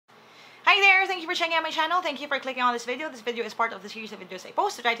Hi there! Thank you for checking out my channel. Thank you for clicking on this video. This video is part of the series of videos I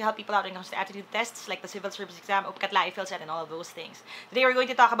post to try to help people out when it comes to aptitude tests like the civil service exam, UPCAT, IFLSAT, and all of those things. Today we're going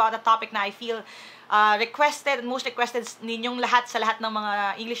to talk about a topic na I feel requested and most requested ninyong lahat sa lahat ng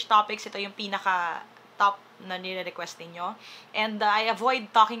mga English topics. Ito yung pinaka-top na nire-request ninyo. And I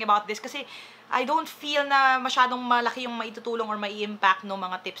avoid talking about this kasi I don't feel na masyadong malaki yung maitutulong or mai-impact ng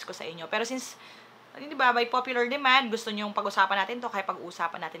mga tips ko sa inyo. Pero since diba, by popular demand, gusto nyong pag-usapan natin to, kaya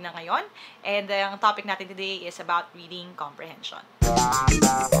pag-usapan natin na ngayon. And ang topic natin today is about reading comprehension.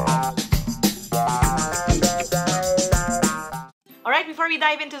 Alright, before we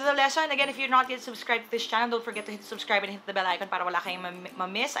dive into the lesson, again, if you're not yet subscribed to this channel, don't forget to hit subscribe and hit the bell icon para wala kayong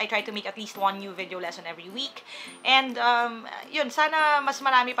ma-miss. I try to make at least one new video lesson every week. And, yun, sana mas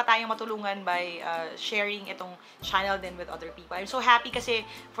marami pa tayong matulungan by sharing itong channel din with other people. I'm so happy kasi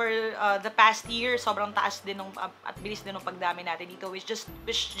for the past year, sobrang taas din nung, at bilis din nung pagdami natin dito, which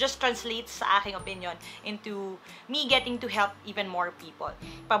just translates sa aking opinion into me getting to help even more people.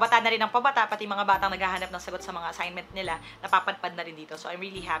 Pabata na rin ang pabata, pati mga batang naghahanap ng sagot sa mga assignment nila, napapadpad na rin dito. So, I'm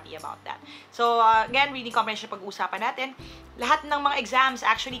really happy about that. So, again, reading comprehension pag-uusapan natin. Lahat ng mga exams,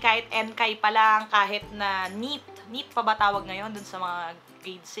 actually, kahit NCAI pa lang, kahit na NEET pa ba tawag ngayon dun sa mga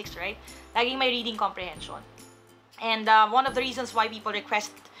grade 6, right? Laging may reading comprehension. And one of the reasons why people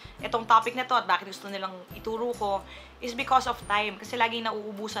request itong topic na to at bakit gusto nilang ituro ko is because of time. Kasi laging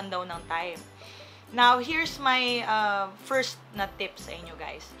nauubusan daw ng time. Now, here's my first na tip sa inyo,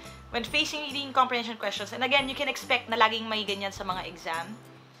 guys. When facing reading comprehension questions, and again, you can expect na laging may ganyan sa mga exam,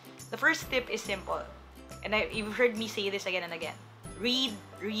 the first tip is simple. And you've heard me say this again and again. Read,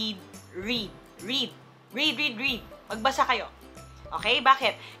 read, read. Read, read, read, read. Magbasa kayo. Okay?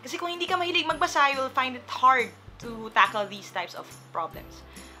 Bakit? Kasi kung hindi ka mahilig magbasa, you'll find it hard to tackle these types of problems.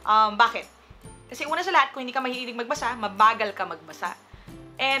 Bakit? Kasi una sa lahat, kung hindi ka mahilig magbasa, mabagal ka magbasa.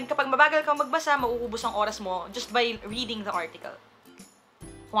 And kapag mabagal ka magbasa, mauubos ang oras mo just by reading the article.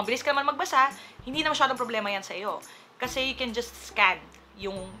 Kung mabilis ka naman magbasa, hindi na masyadong problema yan sa iyo. Kasi you can just scan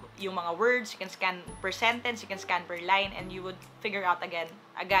yung mga words, you can scan per sentence, you can scan per line, and you would figure out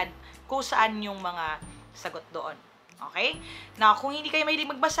agad kung saan yung mga sagot doon. Okay? Now, kung hindi kayo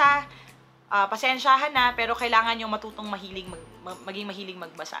mahilig magbasa, pasensyahan na, pero kailangan yung matutong maging mahilig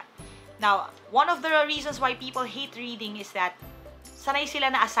magbasa. Now, one of the reasons why people hate reading is that sanay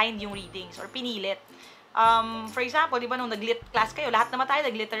sila na assigned yung readings or pinilit. For example, di ba nung nag-lit class kayo, lahat naman tayo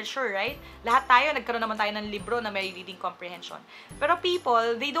nag-literature, right? Lahat tayo, nagkaroon naman tayo ng libro na may reading comprehension. Pero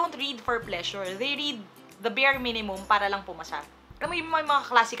people, they don't read for pleasure. They read the bare minimum para lang pumasa. Alam mo, yung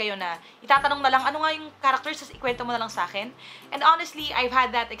mga klase kayo na itatanong na lang, ano nga yung characters, ikwento mo na lang sa akin. And honestly, I've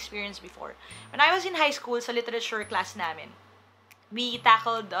had that experience before. When I was in high school, sa literature class namin, we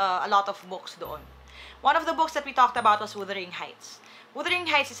tackled a lot of books doon. One of the books that we talked about was Wuthering Heights. Wuthering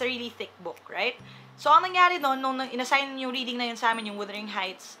Heights is a really thick book, right? So, ang nangyari doon, nung inassign yung reading na yun sa amin, yung Wuthering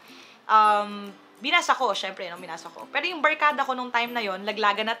Heights, binasa ko, syempre, binasa ko. Pero yung barkada ko nung time na yun,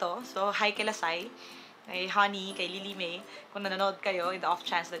 laglaga na to. So, hi kay Lasay, kay Honey, kay Lily May, kung nanonood kayo, in the off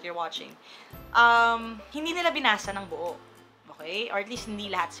chance that you're watching. Hindi nila binasa ng buo. Okay? Or at least hindi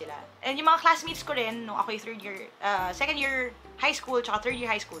lahat sila. And yung mga classmates ko rin, nung ako yung second year high school, tsaka third year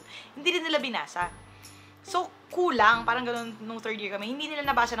high school, hindi rin nila binasa. So, kulang, parang ganun nung third year kami, hindi nila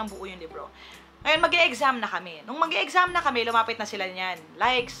nabasa ng buo yung libro. Ngayon, mag-e-exam na kami. Nung mag-e-exam na kami, lumapit na sila niyan.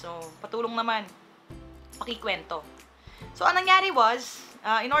 Likes, so, patulong naman. Pakikwento. So, ang nangyari was,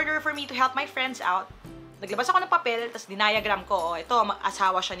 in order for me to help my friends out, naglabas ako ng papel, tapos diniagram ko, ito,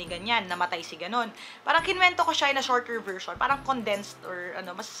 asawa siya ni ganyan, namatay si ganon. Parang kinwento ko siya in a shorter version, parang condensed or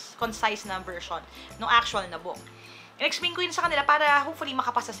mas concise na version ng actual na book. In-explain ko yun sa kanila para hopefully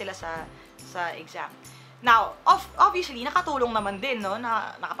makapasa sila sa exam. Now, obviously, nakatulong naman din, no,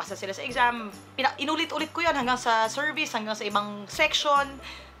 na nakapasa sila sa exam. Inulit-ulit ko yun hanggang sa service, hanggang sa ibang section.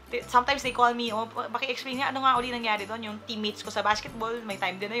 Sometimes they call me, paki-explain niya, ano nga uli nangyari doon, yung teammates ko sa basketball, may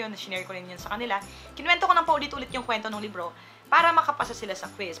time din na yun, sinare ko rin yun sa kanila. Kinuwento ko ng paulit-ulit yung kwento ng libro para makapasa sila sa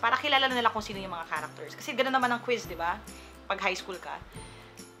quiz, para kilala nila kung sino yung mga characters. Kasi ganoon naman ang quiz, di ba? Pag high school ka.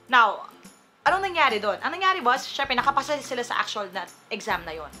 Now, anong nangyari doon? Ang nangyari was, syempre, nakapasa sila sa actual na exam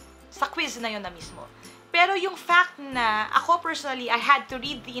na yon, sa quiz na yon na mismo. Pero yung fact na ako personally, I had to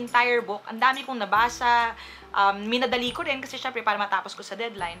read the entire book, ang dami kong nabasa, minadali ko rin kasi syempre para matapos ko sa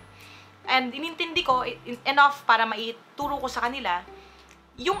deadline. And inintindi ko enough para maituro ko sa kanila,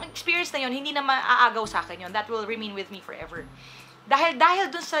 yung experience na yun, hindi na maaagaw sa akin yun. That will remain with me forever. Dahil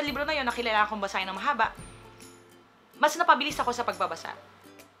dun sa libro na yun, nakilala akong basahin ng mahaba, mas napabilis ako sa pagbabasa.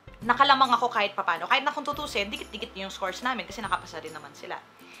 Nakalamang ako kahit papano. Kahit na kung tutusin, dikit-dikit yung scores namin kasi nakapasa rin naman sila.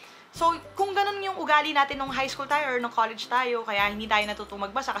 So, kung ganun yung ugali natin nung high school tayo or nung college tayo, kaya hindi tayo natutong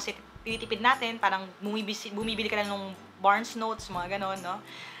magbasa kasi tinitipid natin, parang bumibili ka lang ng Barnes Notes, mga ganon, no?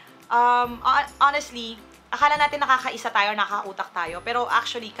 Honestly, akala natin nakakaisa tayo, nakakautak tayo, pero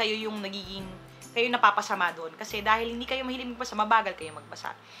actually, kayo yung napapasama doon. Kasi dahil hindi kayo mahilig magbasa, mabagal kayo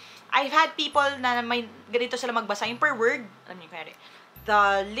magbasa. I've had people na may ganito sila magbasa, yung per word, alam niyo kaya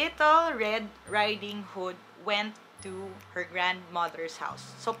The Little Red Riding Hood went to her grandmother's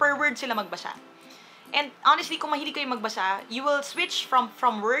house. So, per word sila magbasa. And honestly, kung mahilig kayo magbasa, you will switch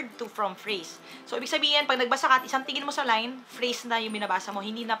from word to from phrase. So, ibig sabihin, pag nagbasa ka at isang tingin mo sa line, phrase na yung binabasa mo,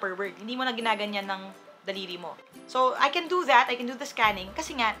 hindi na per word. Hindi mo na ginaganyan ng daliri mo. So, I can do that. I can do the scanning.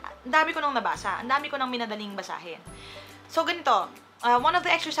 Kasi nga, ang dami ko nang nabasa. Ang dami ko nang minadaling basahin. So, ganito. One of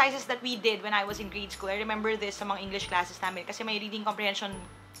the exercises that we did when I was in grade school, I remember this sa mga English classes namin kasi may reading comprehension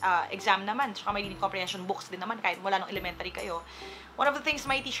exam naman, saka may reading comprehension books din naman kahit wala nung elementary kayo. One of the things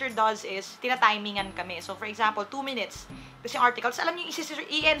my teacher does is tinatimingan kami. So, for example, 2 minutes. Kasi yung articles, alam niyo,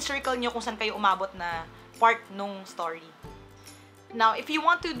 i-encircle niyo kung saan kayo umabot na part nung story. Now, if you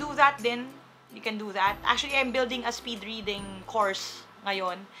want to do that din, you can do that. Actually, I'm building a speed reading course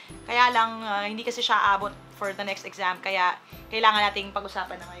ngayon. Kaya lang, hindi kasi siya abot for the next exam. Kaya, kailangan nating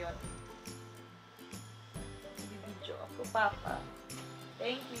pag-usapan na ngayon. Video ako, Papa.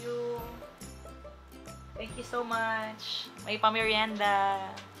 Thank you. Thank you so much. May pamerienda.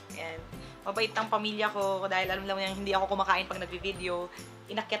 Ayan. Mabait ang pamilya ko dahil alam lang yung hindi ako kumakain pag nagvi-video.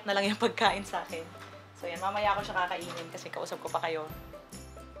 Inakyat na lang yung pagkain sa akin. So, yan. Mamaya ako siya kakainin kasi kausap ko pa kayo.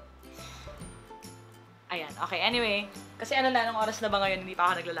 Ayan. Okay. Anyway. Kasi ano na, anong oras na ba ngayon? Hindi pa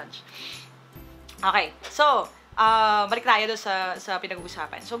ako nagla-lunch. Okay. So, balik tayo doon sa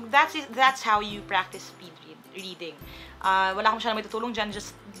pinag-uusapan. So, that's how you practice speed reading. Wala akong siya na may tutulong dyan,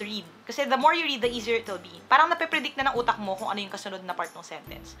 just read. Kasi the more you read, the easier it will be. Parang nape-predict na ng utak mo kung ano yung kasunod na part ng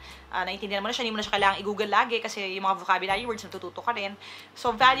sentence. Naintindihan mo na siya, hindi mo na siya kailangang i-google lagi kasi yung mga vocabulary words natututo ka rin.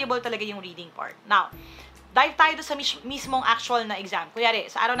 So, valuable talaga yung reading part. Now, dive tayo sa mismong actual na exam. Kunyari,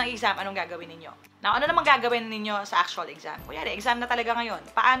 sa araw ng exam, anong gagawin ninyo? Now, ano naman gagawin ninyo sa actual exam? Kunyari, exam na talaga ngayon.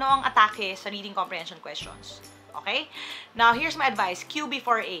 Paano ang atake sa reading comprehension questions? Okay? Now, here's my advice. Q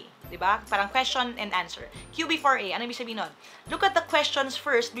before A. Diba? Parang question and answer. Q before A. Ano ibig sabihin nun? Look at the questions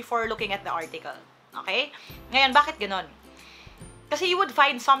first before looking at the article. Okay? Ngayon, bakit ganon? Kasi you would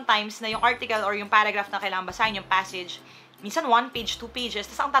find sometimes na yung article or yung paragraph na kailangan basahin, yung passage, minsan 1 page, 2 pages,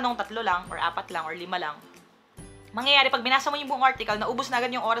 tapos ang tanong 3 lang, or 4 lang, or 5 lang. Mangyayari, pag binasa mo yung buong article, naubos na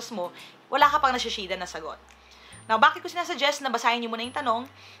agad yung oras mo, wala ka pang nasishida na sagot. Now, bakit ko sinasuggest na basahin niyo muna yung tanong?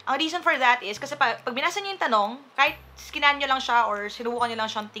 Ang reason for that is, kasi pag binasa niyo yung tanong, kahit skinan niyo lang siya or sinubukan niyo lang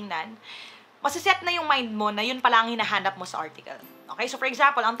siyang tingnan, masiset na yung mind mo na yun pala ang hinahanap mo sa article. Okay? So, for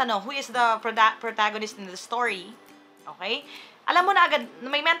example, ang tanong, who is the protagonist in the story? Okay? Alam mo na agad,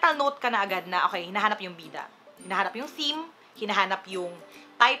 may mental note ka na agad na, okay, hinahanap yung bida. Hinahanap yung theme, hinahanap yung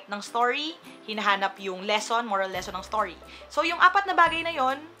type ng story, hinahanap yung lesson, moral lesson ng story. So, yung 4 na bagay na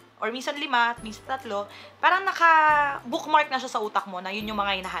yon, or minsan 5, minsan 3, parang naka-bookmark na siya sa utak mo na yun yung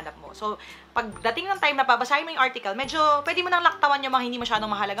mga hinahanap mo. So, pagdating ng time na babasahin mo yung article, medyo pwede mo nang laktawan yung mga hindi masyadong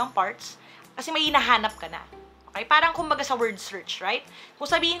mahalagang parts kasi may hinahanap ka na. Okay? Parang kumbaga sa word search, right? Kung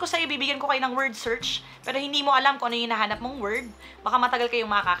sabihin ko sa'yo, bibigyan ko kayo ng word search, pero hindi mo alam kung ano yung hinahanap mong word, baka matagal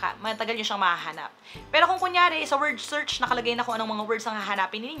matagal nyo siyang mahahanap. Pero kung kunyari, sa word search, nakalagay na kung anong mga words ang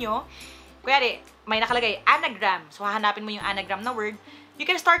hahanapin ninyo, kunyari, may nakalagay, anagram. So, hahanapin mo yung anagram na word, you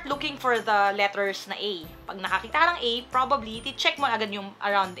can start looking for the letters na A. Pag nakakita ka ng A, probably, check mo agad yung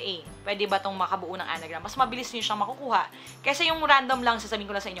around A. Pwede ba itong makabuo ng anagram? Mas mabilis nyo siyang makukuha. Kaysa yung random lang, sasabihin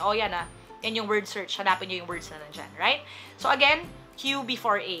ko lang sa inyo, oh yan yan yung word search. Hanapin nyo yung words na nandyan, right? So again, Q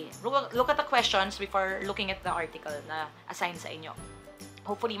before A. Look at the questions before looking at the article na assigned sa inyo.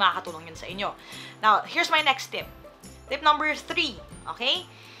 Hopefully, makakatulong yun sa inyo. Now, here's my next tip. Tip number 3, okay?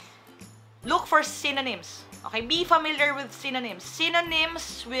 Look for synonyms. Okay, be familiar with synonyms.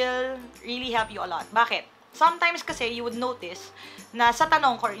 Synonyms will really help you a lot. Bakit? Sometimes kasi you would notice na sa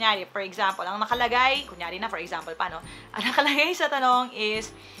tanong, kunyari, for example, ang nakalagay, kunyari na, for example, paano? Ang nakalagay sa tanong is,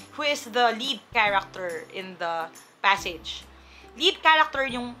 who is the lead character in the passage? Lead character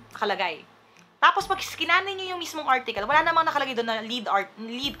yung nakalagay. Tapos, pag skinanin nyo yung mismong article, wala namang nakalagay doon na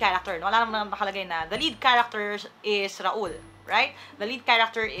lead character. Wala namang nakalagay na the lead character is Raul, right? The lead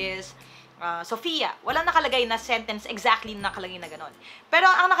character is Sofia. Walang nakalagay na sentence exactly na nakalagay na ganon. Pero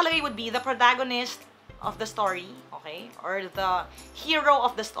ang nakalagay would be the protagonist of the story, okay? Or the hero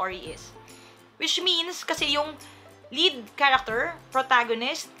of the story is. Which means, kasi yung lead character,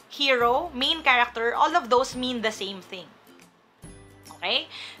 protagonist, hero, main character, all of those mean the same thing. Okay?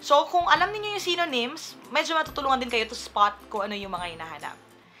 So, kung alam niyo yung synonyms, medyo matutulungan din kayo to spot kung ano yung mga hinahanap.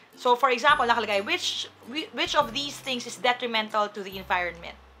 So, for example, nakalagay, which of these things is detrimental to the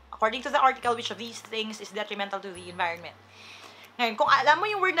environment? According to the article, which of these things is detrimental to the environment? Ngayon, kung alam mo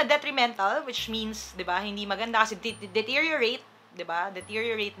yung word na detrimental, which means, di ba, hindi maganda kasi deteriorate, di ba,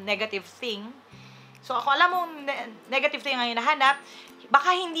 deteriorate, negative thing. So, kung alam mo negative thing ang hinahanap,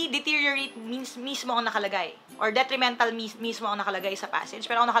 baka hindi deteriorate means mismo ang nakalagay. Or detrimental mismo ang nakalagay sa passage.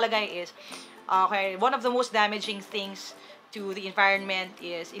 Pero ang nakalagay is, okay, one of the most damaging things to the environment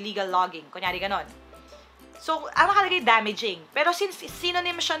is illegal logging. Kunyari, ganon. So, ang nakalagay damaging. Pero since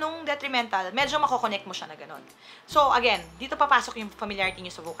synonym siya nung detrimental, medyo mako-connect mo siya na ganon. So, again, dito papasok yung familiarity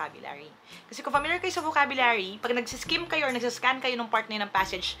nyo sa vocabulary. Kasi kung familiar kayo sa vocabulary, pag nagsiskim kayo or nagsiscan kayo ng part na yun ng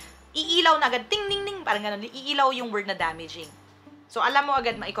passage, iilaw na agad, ting, ning, ning, parang ganon, iilaw yung word na damaging. So, alam mo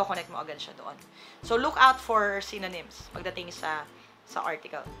agad, maiko-connect mo agad siya doon. So, look out for synonyms pagdating sa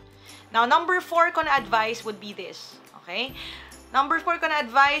article. Now, number 4 ko na advice would be this. Okay? Number 4 ko na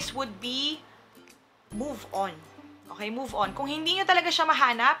advice would be move on. Okay? Move on. Kung hindi nyo talaga siya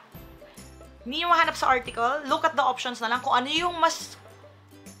mahanap, hindi nyo mahanap sa article, look at the options na lang kung ano yung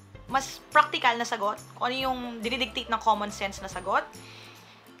mas practical na sagot, kung ano yung dinidictate ng common sense na sagot.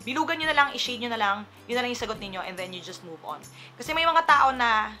 Bilugan nyo na lang, i-shade nyo na lang, yun na lang yung sagot ninyo, and then you just move on. Kasi may mga tao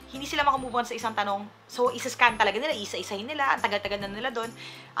na hindi sila makamove on sa isang tanong, so isa-scan talaga nila, isa-isahin nila, ang tagal-tagal na nila doon.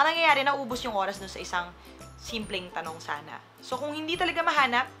 Ang nangyayari, naubos yung oras doon sa isang simpleng tanong sana. So kung hindi talaga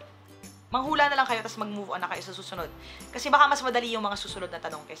mahanap, manghula na lang kayo, tapos mag-move on na kayo sa susunod. Kasi baka mas madali yung mga susunod na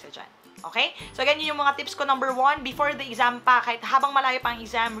tanong kaysa dyan. Okay? So again, yun yung mga tips ko. Number 1, before the exam pa, kahit habang malayo pa ang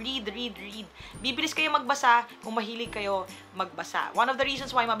exam, read. Bibilis kayo magbasa kung mahilig kayo magbasa. One of the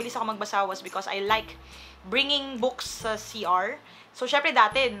reasons why mabilis ako magbasa was because I like bringing books sa CR. So, syempre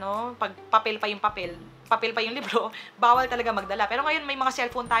dati, no, pag papel pa yung libro, bawal talaga magdala. Pero ngayon, may mga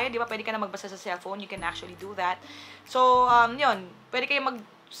cellphone tayo, di ba? Pwede ka na magbasa sa cellphone. You can actually do that. So, yun. Pwede kayo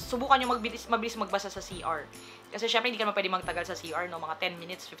subukan nyo mabilis magbasa sa CR. Kasi syempre, hindi ka naman pwede magtagal sa CR, no? Mga 10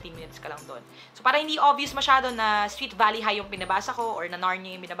 minutes, 15 minutes ka lang doon. So, para hindi obvious masyado na Sweet Valley High yung binabasa ko, or na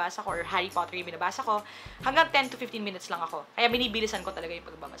Narnia yung binabasa ko, or Harry Potter yung binabasa ko, hanggang 10 to 15 minutes lang ako. Kaya binibilisan ko talaga yung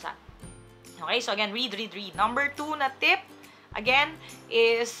pagbabasa. Okay? So, again, read. Number 2 na tip, again,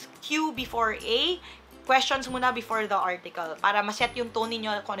 is Q before A. Questions muna before the article para maset yung tone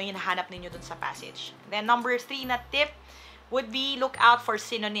ninyo kung ano yung nahanap ninyo dun sa passage. Then, number 3 na tip would be look out for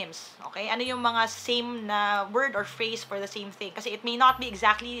synonyms. Okay? Ano yung mga same na word or phrase for the same thing? Kasi it may not be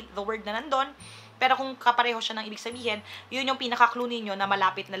exactly the word na nandun, pero kung kapareho siya ng ibig sabihin, yun yung pinaka-clue ninyo na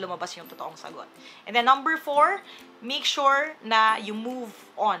malapit na lumabas yung totoong sagot. And then number 4, make sure na you move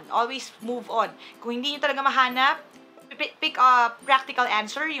on. Always move on. Kung hindi nyo talaga mahanap, pick a practical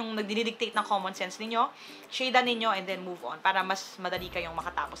answer, yung nagdidictate ng common sense ninyo, shadean ninyo, and then move on para mas madali kayong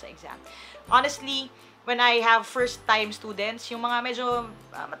makatapos sa exam. Honestly, when I have first-time students, yung mga medyo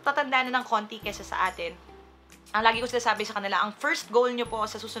matatanda na ng konti kesa sa atin, ang lagi ko sinasabi sa kanila, ang first goal nyo po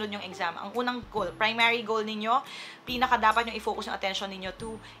sa susunod yung exam, ang unang goal, primary goal ninyo, pinaka dapat nyo i-focus yung attention ninyo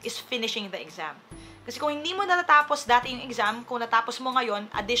to, is finishing the exam. Kasi kung hindi mo natatapos dati yung exam, kung natapos mo ngayon,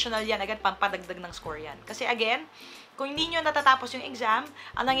 additional yan, agad pampadagdag ng score yan. Kasi again, kung hindi nyo natatapos yung exam,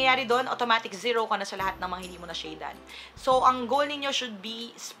 ang nangyayari doon, automatic 0 ka na sa lahat ng mga hindi mo na shadean. So, ang goal ninyo should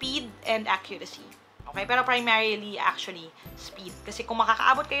be speed and accuracy. Okay? Pero primarily, actually, speed. Kasi kung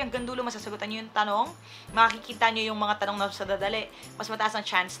makakaabot kayo hanggang dulo, masasagutan nyo yung tanong, makikita nyo yung mga tanong na sa dadali, mas mataas ang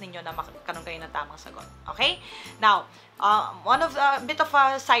chance ninyo na makakaroon kayo ng tamang sagot. Okay? Now, bit of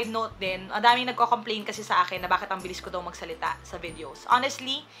a side note din, ang daming nagko-complain kasi sa akin na bakit ang bilis ko daw magsalita sa videos.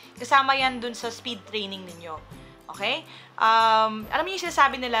 Honestly, kasama yan dun sa speed training ninyo. Okay? Alam niyo yung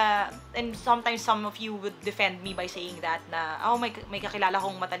sinasabi nila, and sometimes some of you would defend me by saying that, na, oh, may kakilala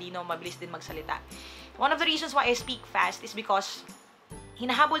kong matalino, mabilis din magsalita. One of the reasons why I speak fast is because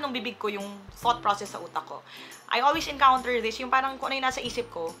hinahabol ng bibig ko yung thought process sa utak ko. I always encounter this, yung parang kung ano yung nasa isip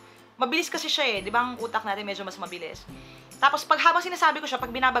ko, mabilis kasi siya di ba ang utak natin medyo mas mabilis. Tapos pag habang sinasabi ko siya, pag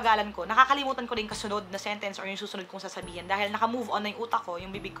binabagalan ko, nakakalimutan ko rin kasunod na sentence or yung susunod kong sasabihin dahil naka-move on na yung utak ko,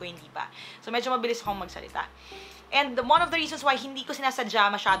 yung bibig ko hindi pa. So medyo mabilis akong magsalita. And one of the reasons why hindi ko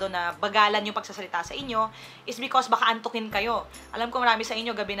sinasadya masyado na bagalan yung pagsasalita sa inyo is because baka antukin kayo. Alam ko marami sa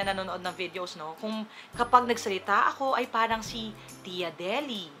inyo gabi na nanonood ng videos, no? Kung kapag nagsalita ako ay parang si Tia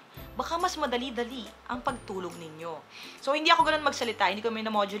Deli. Baka mas madali-dali ang pagtulog ninyo. So, hindi ako ganun magsalita. Hindi ko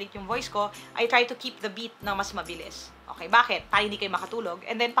minamodulate yung voice ko. I try to keep the beat na mas mabilis. Okay, bakit? Para hindi kayo makatulog.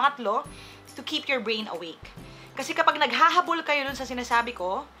 And then, pangatlo, to keep your brain awake. Kasi kapag naghahabol kayo dun sa sinasabi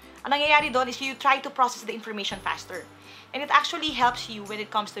ko, ang nangyayari doon is you try to process the information faster. And it actually helps you when it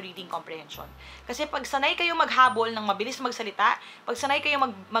comes to reading comprehension. Kasi pag sanay kayo maghabol ng mabilis magsalita, pag sanay kayo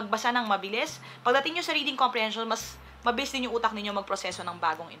magbasa ng mabilis, pagdating nyo sa reading comprehension, mas mabilis din yung utak ninyo magproseso ng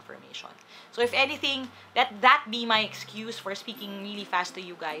bagong information. So if anything, let that be my excuse for speaking really fast to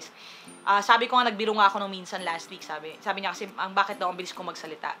you guys. Sabi ko nga, nagbiro nga ako nung minsan last week, sabi niya kasi, bakit daw ang bilis ko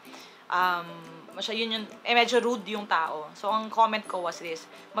magsalita. Medyo rude yung tao. So, ang comment ko was this,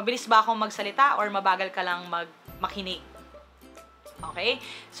 mabilis ba akong magsalita or mabagal ka lang makinig? Okay?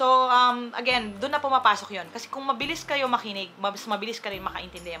 So, again, doon na pumapasok yun. Kasi kung mabilis kayo makinig, mas mabilis ka rin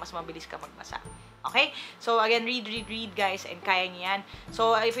makaintindi, mas mabilis ka magbasa. Okay? So, again, read, guys, and kaya niyo yan.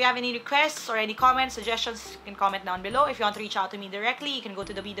 So, if you have any requests or any comments, suggestions, you can comment down below. If you want to reach out to me directly, you can go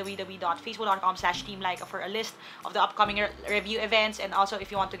to www.facebook.com/Team Lyqa for a list of the upcoming review events, and also if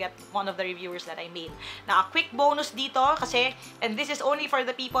you want to get one of the reviewers that I made. Now, a quick bonus dito, kasi, and this is only for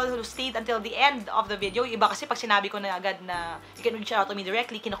the people who stayed until the end of the video. Iba kasi pag sinabi ko na agad na you can reach out to me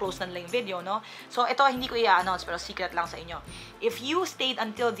directly, kina-close na nila yung video, no? So, ito, hindi ko i-announce, pero secret lang sa inyo. If you stayed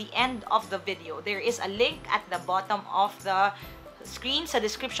until the end of the video, there is a link at the bottom of the screen sa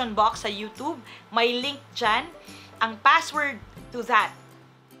description box sa YouTube. May link dyan. Ang password to that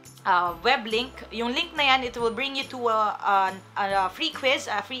web link, yung link na yan, it will bring you to a free quiz,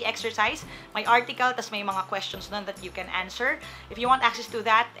 a free exercise. May article, tas may mga questions nun that you can answer. If you want access to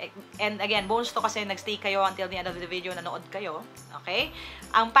that, and again, bonus to kasi nagstay kayo until the end of the video, nanood kayo. Okay?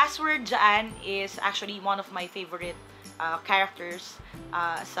 Ang password dyan is actually one of my favorite characters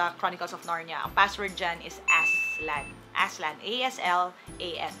sa Chronicles of Narnia. Ang password dyan is Aslan. Aslan.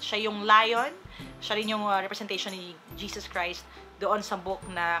 A-S-L-A-N. Siya yung lion. Siya rin yung representation ni Jesus Christ doon sa book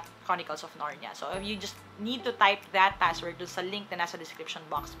na Chronicles of Narnia. So, you just need to type that password doon sa link na nasa description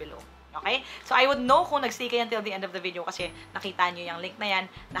box below. Okay? So, I would know kung nag-stay kayo until the end of the video kasi nakita nyo yung link na yan,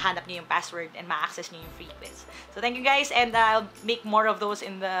 nahanap nyo yung password, and ma-access nyo yung free quiz. So, thank you guys, and I'll make more of those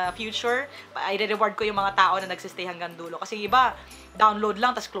in the future. I-reward ko yung mga tao na nagsistay hanggang dulo. Kasi iba, download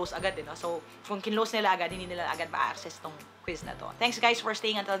lang, tas close agad, no? So, kung kinlose nila agad, hindi nila agad ma-access tong quiz na to. Thanks guys for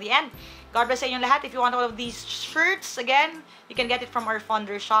staying until the end. God bless sa inyong lahat. If you want all of these shirts, again, you can get it from our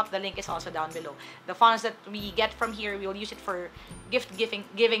Fonder shop. The link is also down below. The funds that we get from here, we will use it for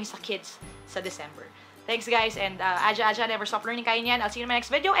giving sa kids sa December. Thanks guys, and Aja, never stop learning, kaya niyan. I'll see you in my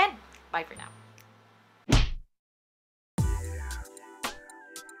next video, and bye for now.